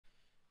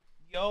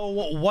Yo,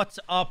 what's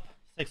up,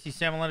 Sexy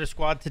Salmon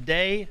Squad?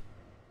 Today,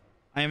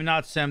 I am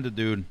not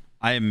SamDaDude.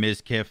 I am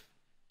Mizkif.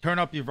 Turn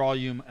up your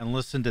volume and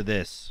listen to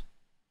this.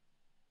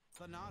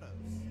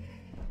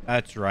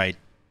 That's right.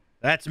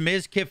 That's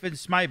Mizkif and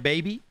Smite,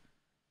 baby.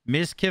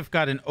 Mizkif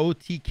got an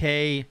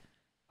OTK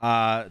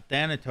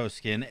Thanatos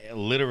skin,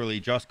 literally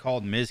just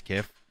called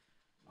Mizkif.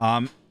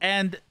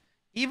 And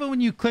even when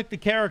you click the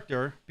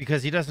character,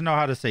 because he doesn't know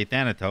how to say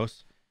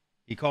Thanatos,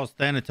 he calls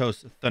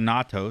Thanatos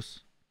Thanatos.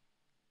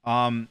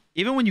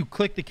 Even when you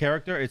click the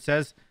character, it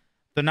says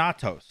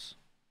Thanatos.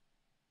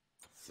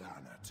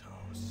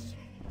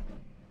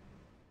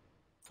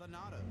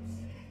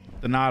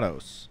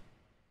 Thanatos.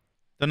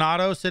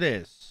 Thanatos it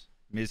is,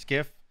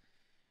 Mizkif.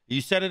 You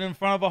said it in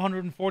front of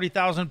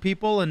 140,000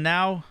 people, and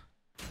now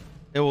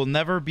it will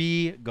never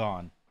be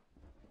gone.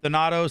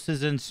 Thanatos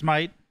is in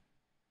Smite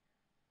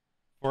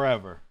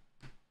forever.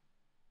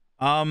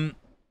 And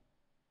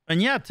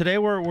yeah, today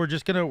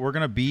we're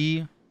gonna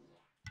be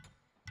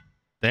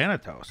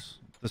Thanatos.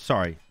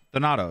 Sorry,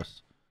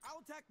 Thanatos. I'll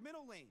attack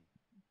middle lane.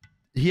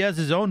 He has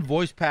his own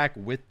voice pack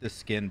with the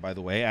skin, by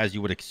the way, as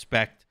you would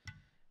expect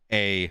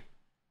a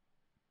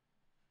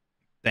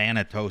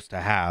Thanatos to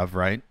have,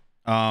 right?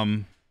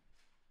 And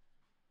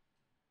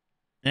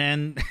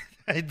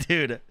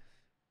dude,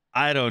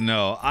 I don't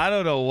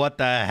know what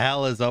the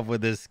hell is up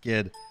with this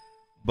kid,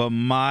 but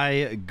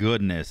my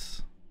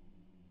goodness.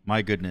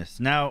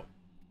 Now,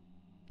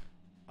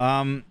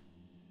 hold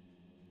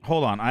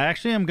on. I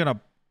actually am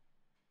gonna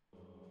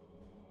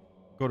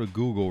go to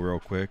Google real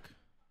quick.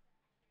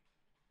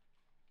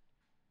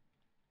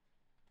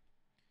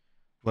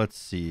 Let's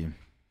see.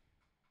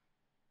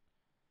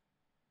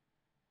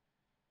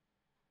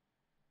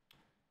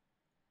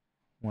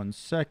 One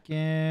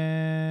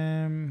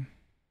second.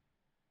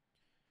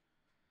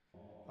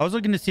 I was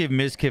looking to see if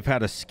Mizkif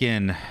had a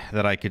skin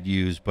that I could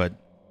use, but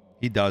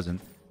he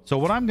doesn't. So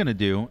what I'm going to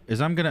do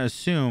is I'm going to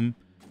assume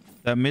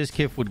that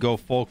Mizkif would go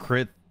full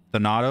crit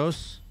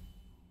Thanatos.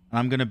 And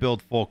I'm going to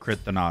build full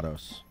crit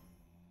Thanatos.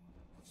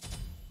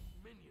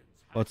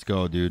 Let's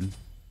go, dude.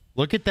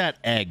 Look at that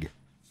egg.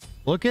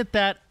 Look at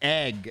that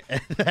egg.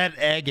 That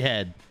egg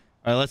head.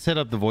 All right, let's hit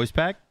up the voice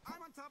pack. I'm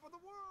on top of the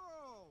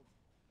world.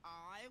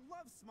 I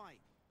love Smite.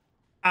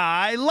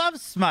 I love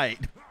Smite.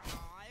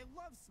 I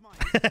love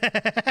Smite.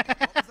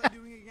 What was I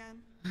doing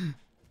again?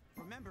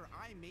 Remember,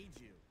 I made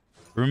you.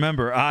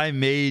 Remember, I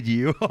made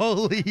you.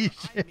 Holy shit.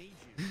 I made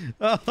you.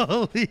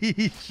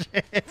 Holy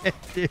shit,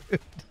 dude.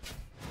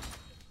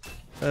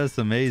 That's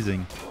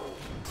amazing.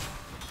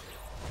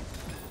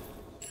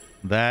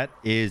 That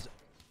is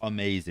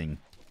amazing.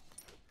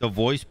 The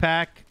voice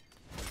pack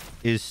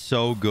is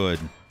so good.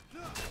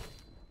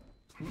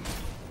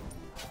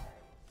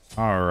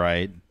 All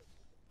right.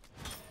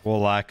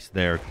 Relax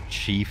there,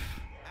 Chief.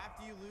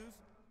 After you lose,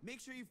 make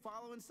sure you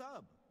follow and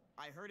sub.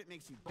 I heard it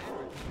makes you better.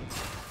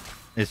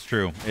 It's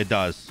true. It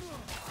does.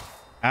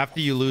 After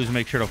you lose,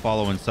 make sure to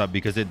follow and sub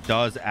because it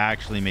does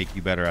actually make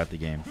you better at the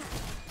game.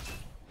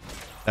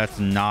 That's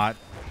not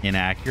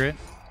inaccurate.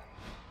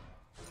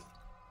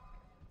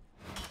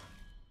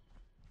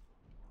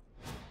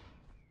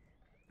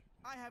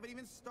 I haven't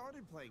even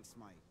started playing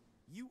Smite.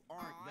 You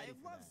aren't ready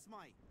for that.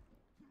 Smite.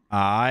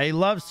 I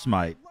love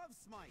Smite. I love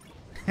Smite.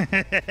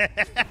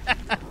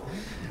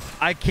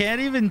 I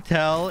can't even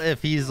tell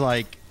if he's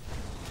like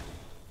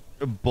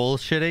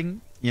bullshitting,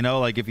 you know,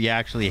 like if he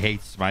actually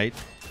hates Smite,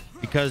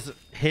 because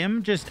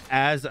him just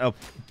as a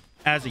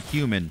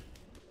human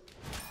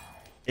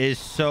is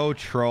so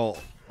troll.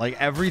 Like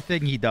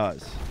everything he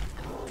does.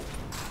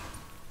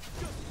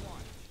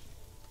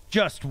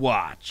 Just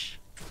watch.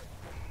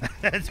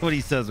 That's what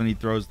he says when he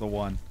throws the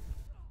one.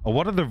 Oh,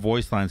 what other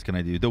voice lines can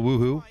I do? The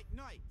woohoo?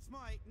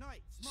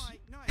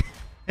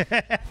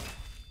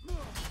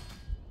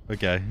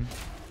 Okay.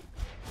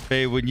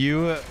 Hey, when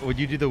you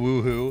do the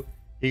woohoo,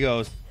 he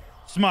goes,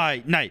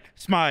 Smite night,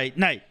 Smite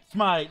night,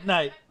 Smite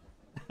night.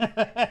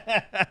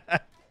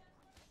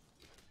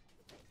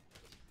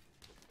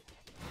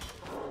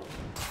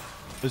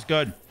 It's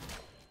good.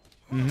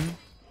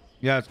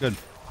 Yeah, it's good.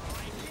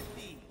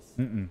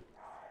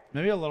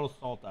 Maybe a little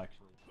salt, actually.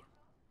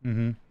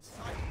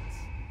 Silence.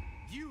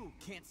 You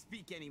can't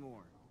speak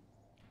anymore.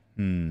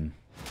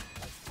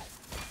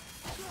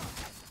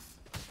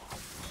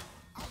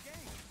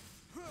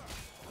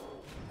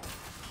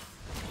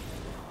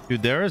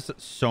 Dude, there is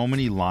so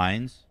many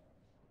lines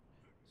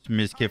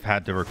Mizkif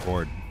had to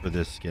record for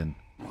this skin.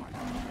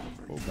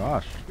 Oh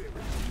gosh.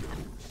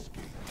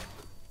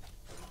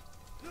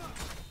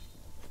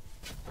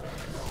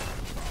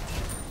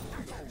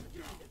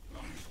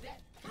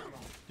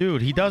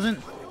 Dude, he doesn't...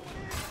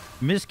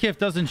 Mizkif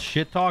doesn't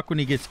shit talk when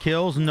he gets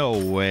kills? No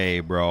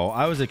way, bro.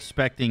 I was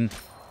expecting...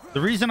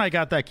 The reason I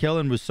got that kill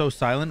and was so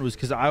silent was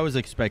because I was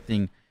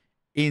expecting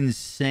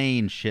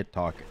insane shit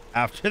talk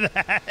after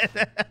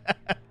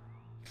that.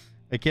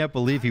 I can't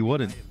believe he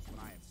wouldn't.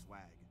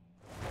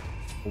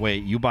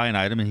 Wait, you buy an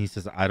item and he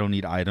says, I don't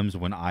need items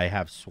when I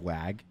have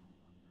swag?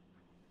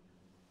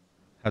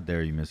 How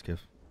dare you, Mizkif?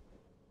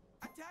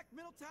 Attack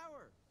middle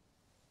tower.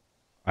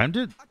 I'm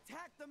just...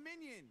 Attack the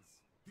minions.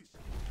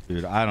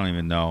 Dude, I don't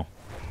even know.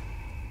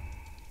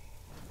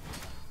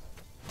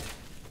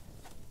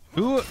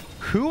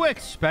 Who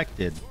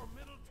expected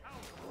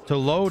to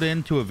load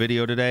into a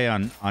video today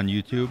on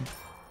YouTube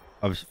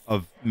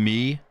of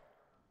me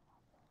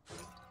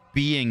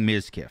being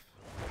Mizkif?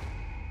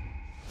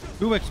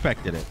 Who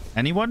expected it?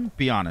 Anyone?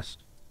 Be honest.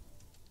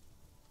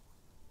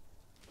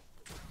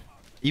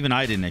 Even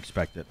I didn't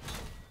expect it.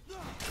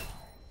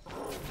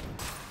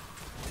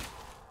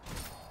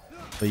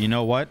 But you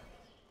know what?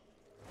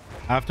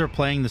 After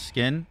playing the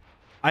skin,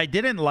 I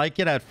didn't like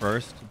it at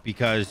first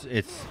because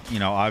it's, you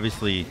know,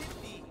 obviously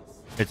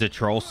it's a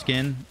troll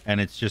skin and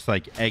it's just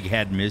like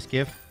egghead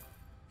Mizkif.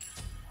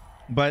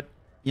 But,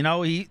 you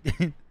know, he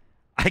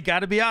I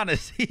gotta be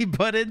honest, he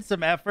put in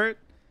some effort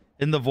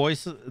in the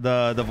voice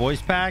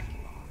pack,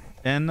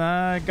 and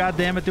god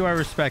damn it, do I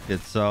respect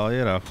it. So,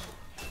 you know.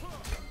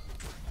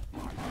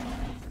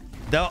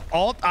 The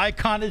alt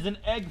icon is an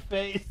egg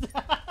face.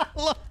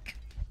 Look.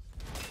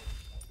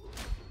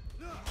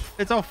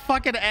 It's a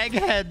fucking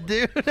egghead,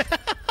 dude.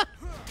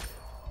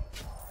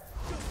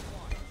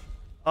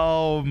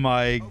 Oh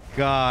my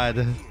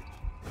god.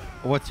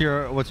 What's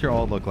your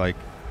alt look like?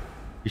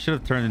 You should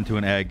have turned into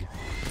an egg.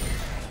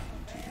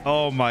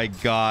 Oh my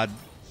god.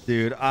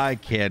 Dude, I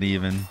can't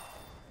even.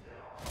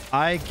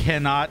 I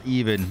cannot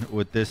even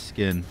with this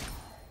skin.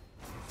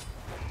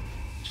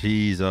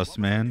 Jesus,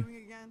 man.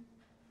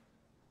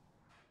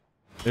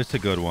 It's a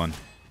good one.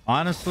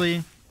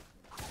 Honestly,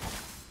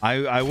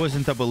 I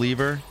wasn't a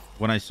believer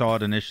when I saw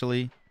it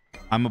initially.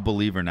 I'm a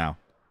believer now.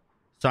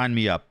 Sign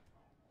me up.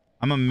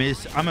 I'm a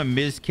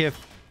Mizkif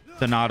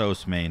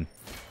Thanatos main.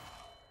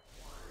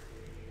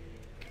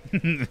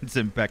 It's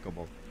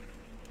impeccable.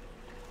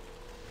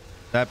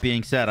 That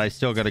being said, I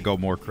still got to go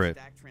more crit.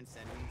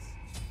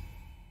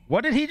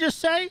 What did he just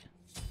say?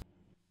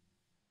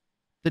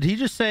 Did he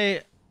just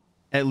say,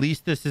 at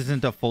least this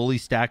isn't a fully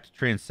stacked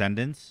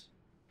Transcendence?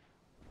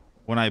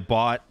 When I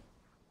bought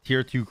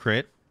tier 2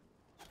 crit?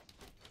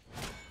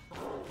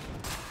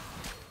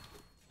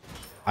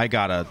 I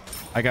gotta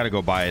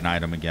go buy an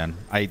item again.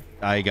 I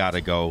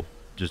gotta go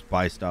just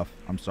buy stuff.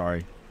 I'm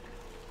sorry.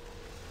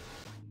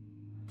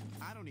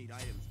 I don't need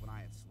items when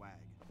I have swag.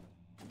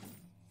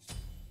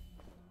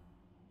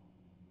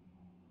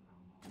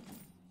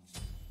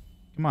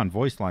 Come on,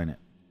 voice line it.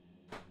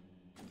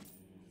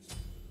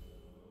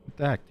 What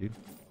the heck, dude?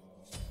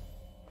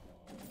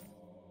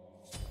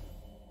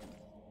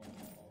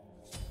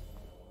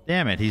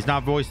 Damn it, he's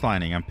not voice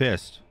lining. I'm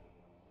pissed.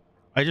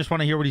 I just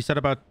want to hear what he said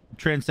about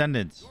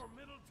Transcendence.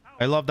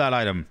 I love that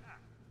item.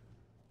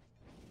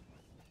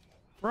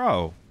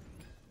 Bro.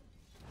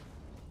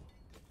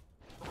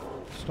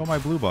 Stole my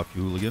blue buff,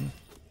 you hooligan.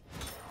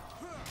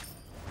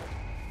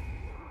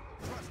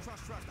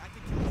 Trust. I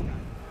can kill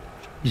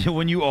this guy.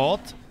 When you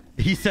ult,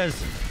 he says,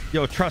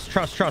 yo, trust.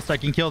 I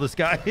can kill this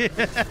guy.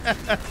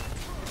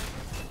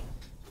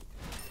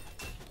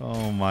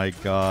 Oh my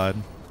god.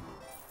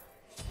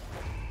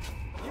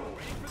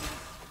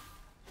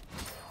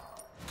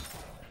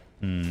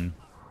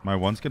 My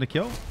one's gonna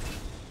kill?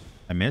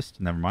 I missed.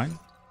 Never mind.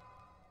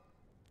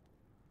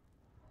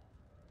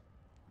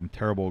 I'm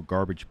terrible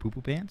garbage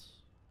poo-poo pants.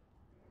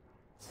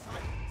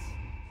 Silence.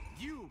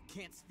 You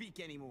can't speak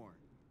anymore.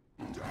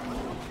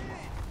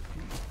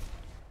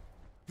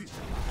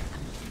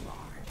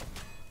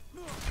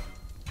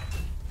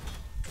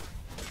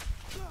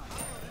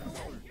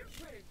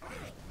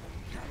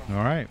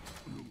 All right.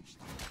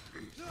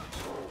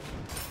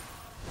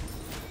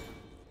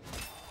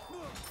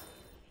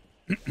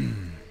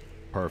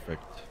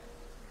 Perfect.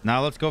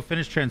 Now let's go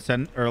finish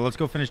let's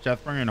go finish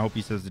Deathbringer and hope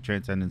he says the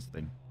Transcendence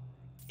thing.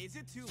 Is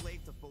it too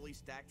late to fully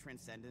stack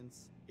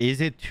Transcendence?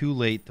 Is it too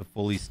late to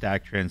fully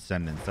stack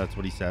Transcendence? That's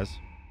what he says.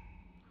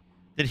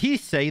 Did he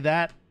say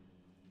that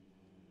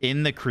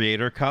in the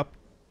Creator Cup?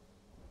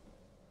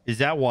 Is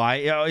that why?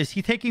 Is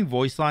he taking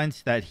voice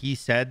lines that he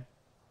said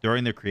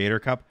during the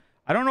Creator Cup?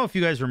 I don't know if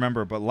you guys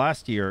remember, but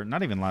last year,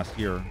 not even last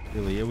year,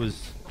 really, it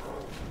was...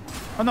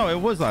 Oh, no, it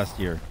was last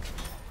year.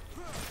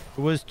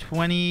 It was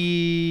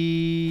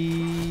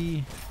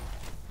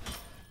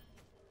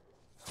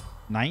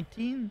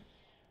 2019,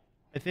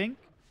 I think.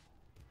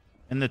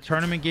 In the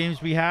tournament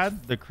games we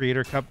had, the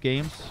Creator Cup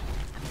games,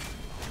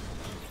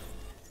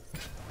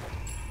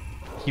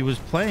 he was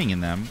playing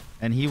in them,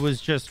 and he was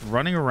just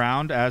running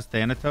around as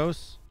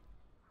Thanatos,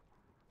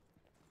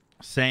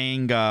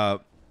 saying,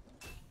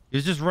 he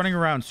was just running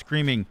around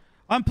screaming,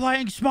 I'm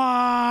playing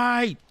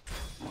Smite!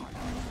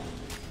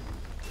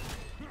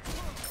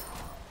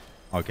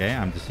 Okay,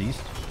 I'm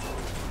deceased.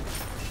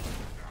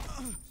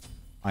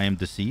 I am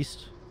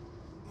deceased.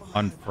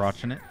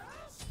 Unfortunate.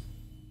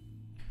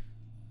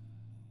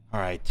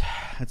 Alright.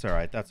 That's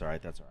alright. That's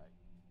alright. That's alright.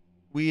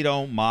 We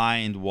don't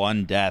mind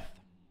one death.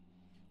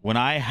 When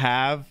I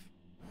have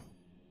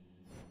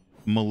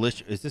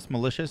malicious... Is this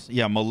malicious?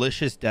 Yeah,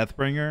 malicious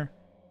Deathbringer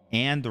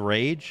and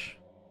Rage.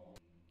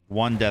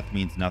 One death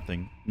means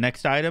nothing.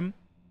 Next item.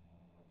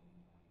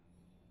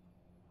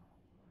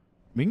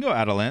 We can go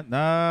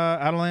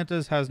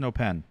Atalanta's has no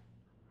pen.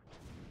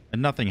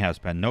 And nothing has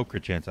pen. No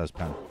crit chance has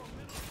pen.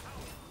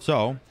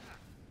 So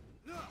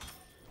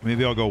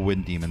maybe I'll go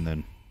Wind Demon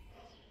then.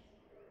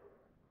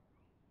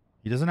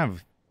 He doesn't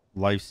have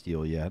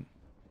Lifesteal yet,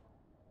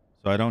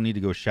 so I don't need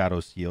to go Shadow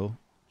Steel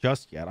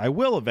just yet. I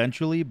will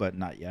eventually, but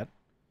not yet.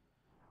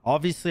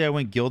 Obviously, I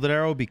went Gilded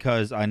Arrow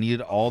because I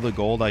needed all the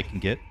gold I can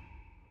get.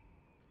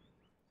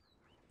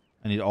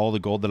 I need all the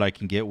gold that I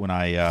can get when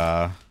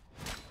I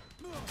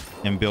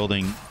am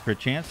building crit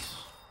chance.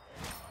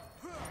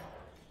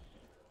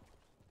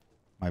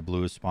 My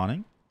blue is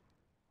spawning.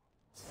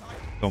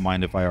 Don't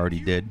mind if I already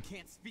did.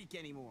 Can't speak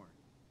anymore.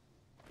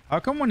 How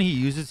come when he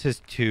uses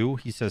his 2,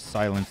 he says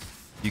silence,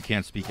 you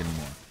can't speak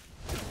anymore?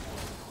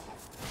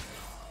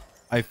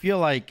 I feel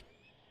like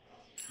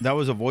that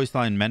was a voice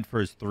line meant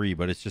for his 3,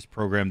 but it's just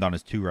programmed on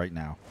his 2 right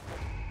now.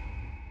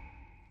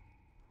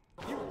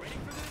 You ready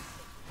for this?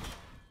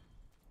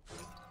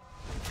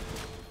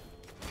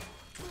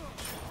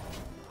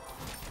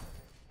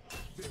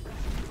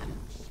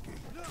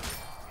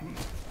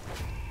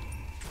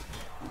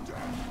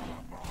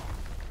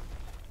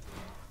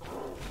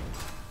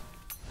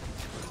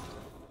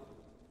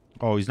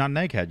 Oh, he's not an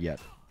egghead yet.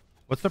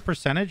 What's the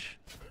percentage?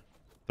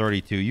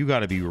 32. You got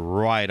to be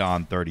right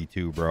on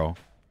 32, bro.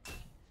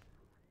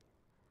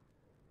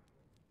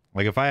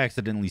 Like if I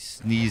accidentally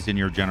sneezed in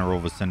your general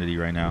vicinity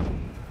right now.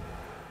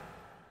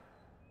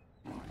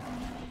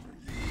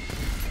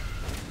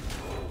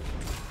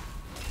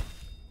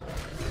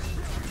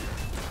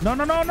 No,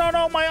 no, no, no,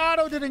 no. My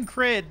auto didn't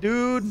crit,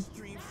 dude.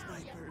 Stream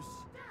snipers.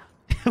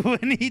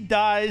 When he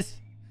dies.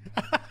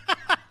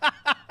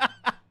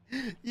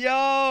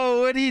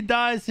 Yo, when he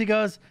dies, he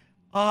goes,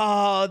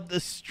 oh, the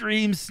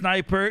stream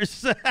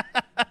snipers.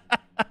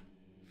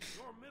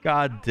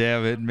 God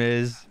damn it,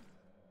 Miz.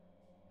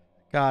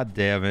 God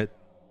damn it.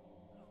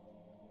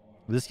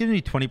 This gives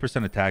me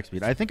 20% attack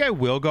speed. I think I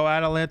will go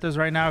Atalanta's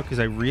right now because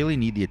I really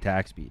need the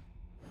attack speed.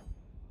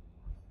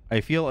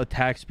 I feel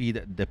attack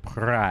speed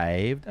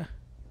deprived.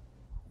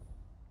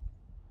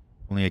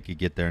 Only I could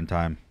get there in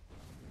time.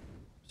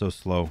 So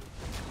slow.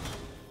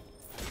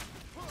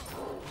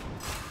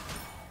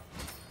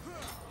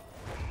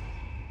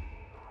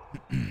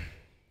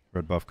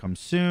 Red buff comes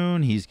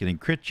soon. He's getting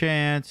crit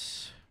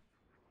chance.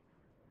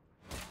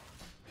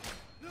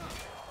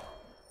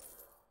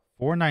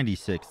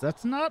 496.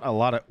 That's not a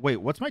lot of... Wait,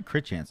 what's my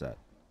crit chance at?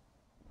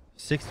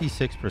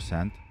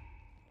 66%.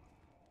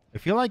 I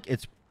feel like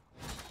it's...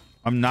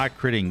 I'm not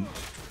critting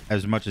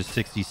as much as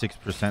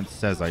 66%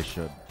 says I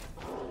should.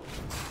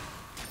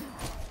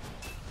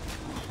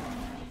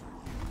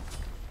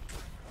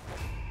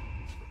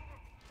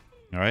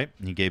 All right.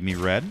 He gave me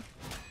red.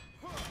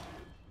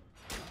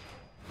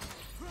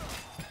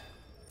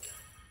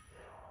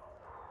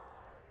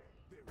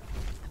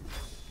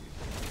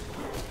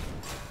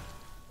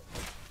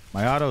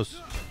 My autos.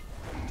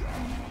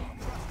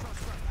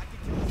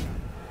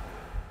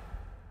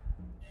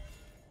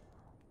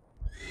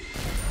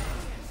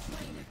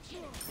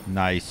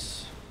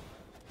 Nice.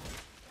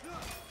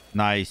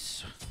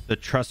 Nice. The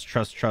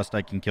trust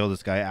I can kill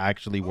this guy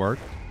actually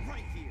worked.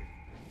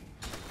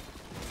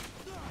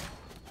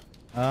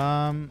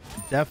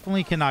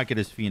 Definitely cannot get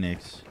his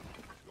Phoenix.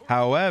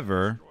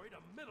 However,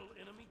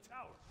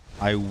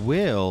 I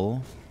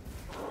will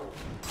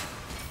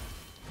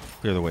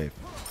clear the wave.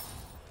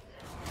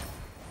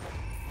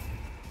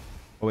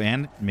 Oh,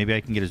 and maybe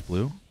I can get his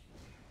blue.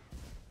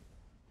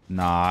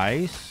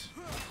 Nice.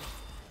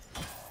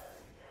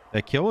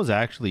 That kill was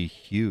actually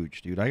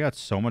huge, dude. I got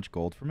so much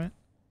gold from it.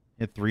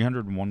 Hit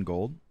 301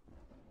 gold.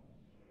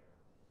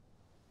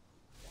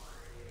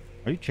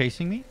 Are you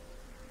chasing me?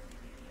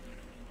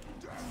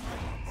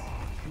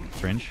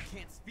 Cringe.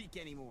 Can't speak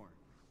anymore.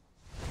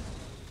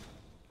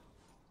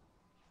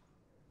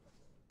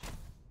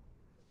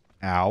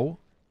 Ow.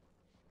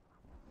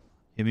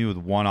 Hit me with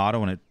one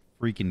auto and it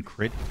freaking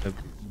crit the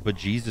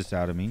bejesus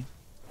out of me.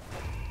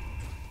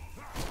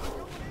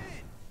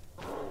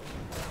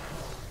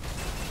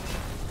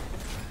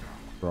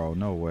 Bro,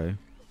 no way.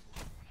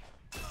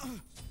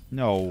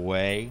 No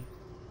way.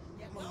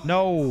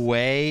 No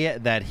way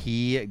that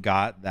he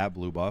got that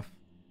blue buff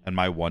and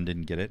my one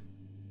didn't get it.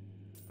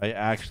 I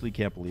actually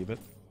can't believe it.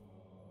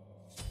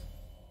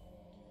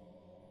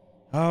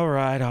 All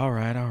right.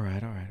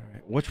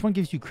 Which one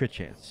gives you crit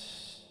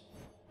chance?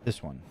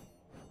 This one.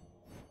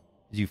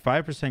 Gives you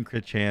 5%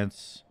 crit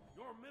chance.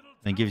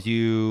 Then gives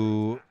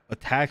you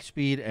attack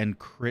speed and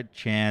crit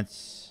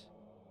chance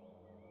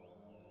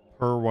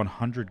per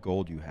 100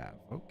 gold you have.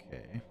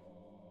 Okay.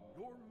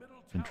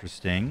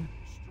 Interesting.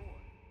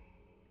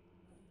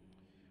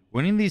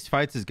 Winning these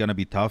fights is going to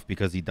be tough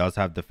because he does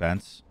have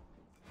defense.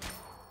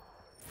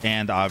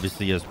 And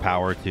obviously his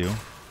power too.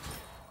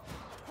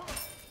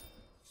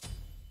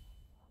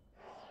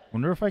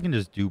 Wonder if I can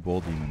just do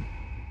Bull Demon.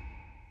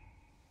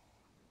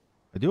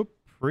 I do a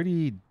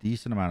pretty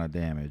decent amount of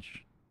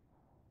damage.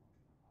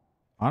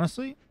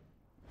 Honestly,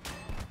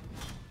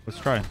 let's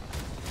try.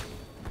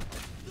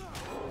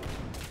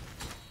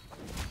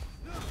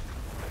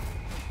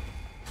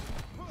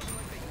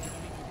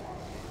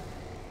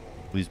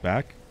 Please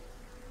back.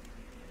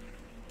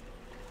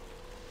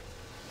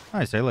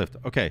 Nice, I lived.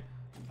 Okay.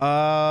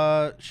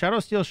 Shadow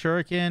Steel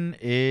Shuriken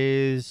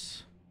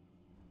is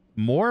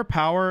more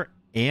power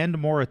and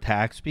more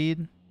attack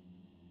speed.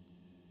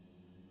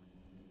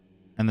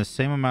 And the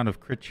same amount of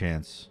crit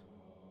chance.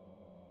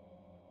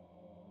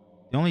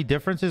 The only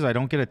difference is I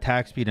don't get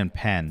attack speed and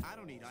pen.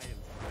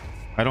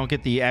 I don't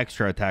get the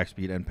extra attack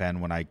speed and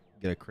pen when I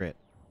get a crit.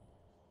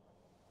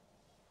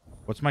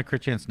 What's my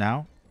crit chance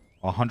now?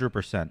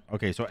 100%.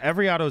 Okay, so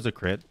every auto is a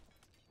crit.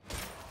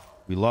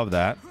 We love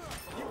that.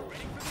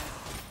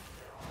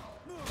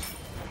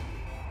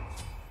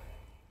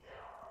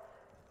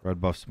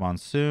 Red buff spawn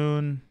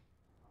soon.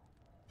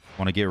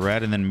 Want to get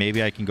red and then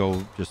maybe I can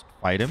go just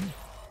fight him.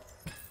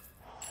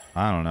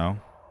 I don't know.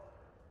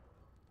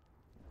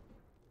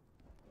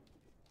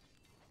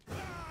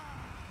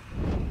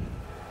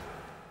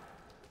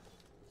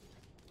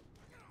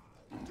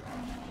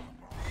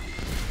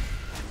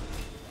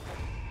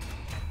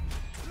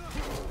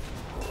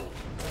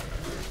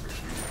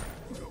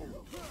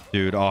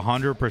 Dude,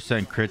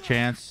 100% crit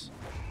chance.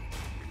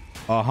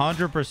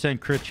 100%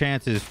 crit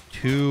chance is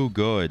too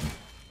good.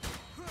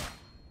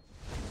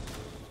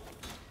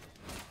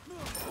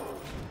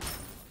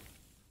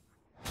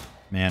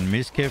 Man,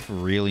 Mizkif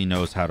really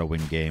knows how to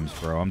win games,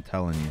 bro. I'm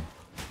telling you.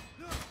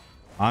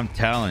 I'm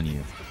telling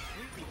you.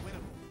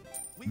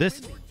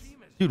 This...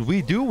 Dude,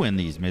 we do win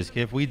these,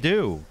 Mizkif. We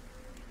do.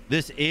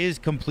 This is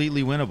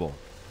completely winnable.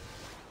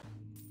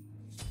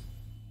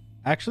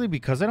 Actually,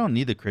 because I don't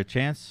need the crit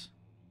chance,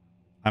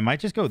 I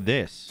might just go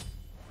this.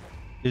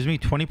 Gives me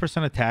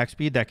 20% attack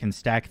speed that can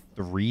stack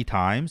 3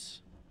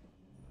 times.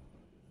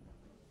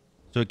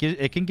 So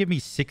it can give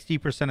me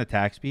 60%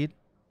 attack speed.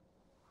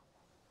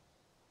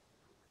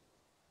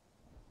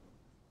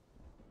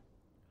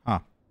 Huh.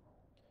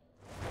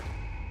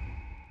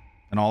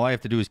 And all I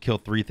have to do is kill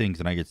 3 things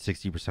and I get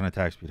 60%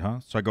 attack speed, huh?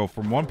 So I go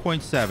from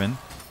 1.7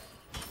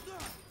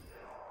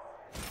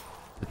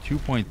 to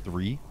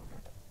 2.3.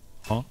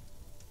 Huh?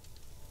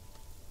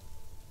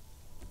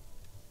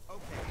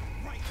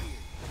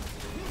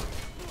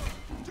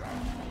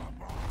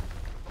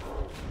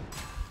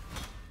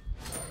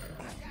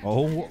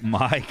 Oh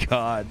my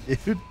god,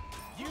 dude.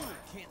 You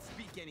can't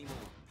speak anymore.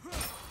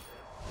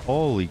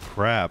 Holy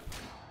crap.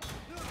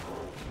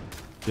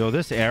 Yo,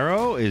 this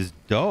arrow is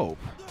dope.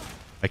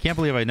 I can't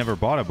believe I never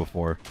bought it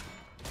before.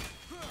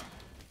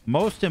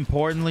 Most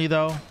importantly,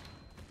 though,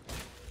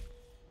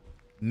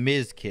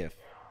 Mizkif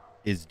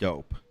is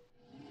dope.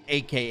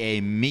 AKA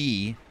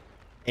me,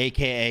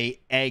 AKA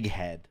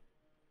Egghead,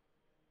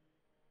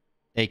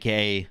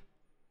 AKA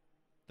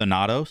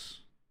Thanatos.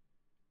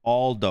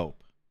 All dope.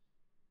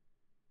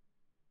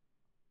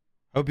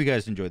 Hope you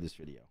guys enjoyed this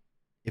video.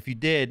 If you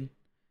did,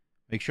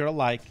 make sure to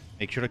like,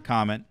 make sure to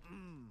comment.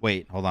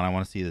 Wait, hold on. I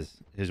want to see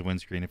his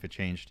windscreen if it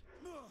changed.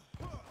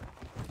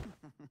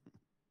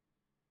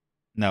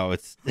 No,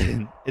 it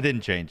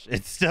didn't change.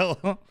 It's still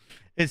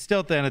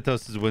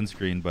Thanatos'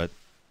 windscreen, but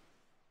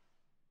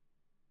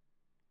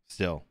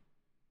still.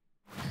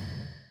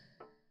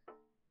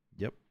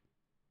 Yep.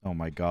 Oh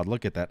my god,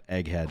 look at that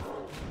egghead.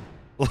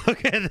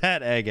 Look at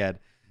that egghead.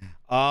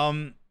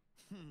 I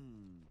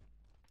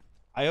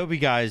hope you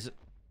guys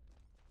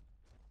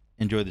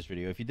enjoyed this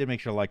video. If you did, make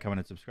sure to like, comment,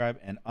 and subscribe.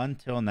 And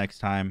until next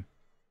time,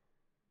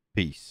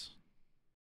 peace.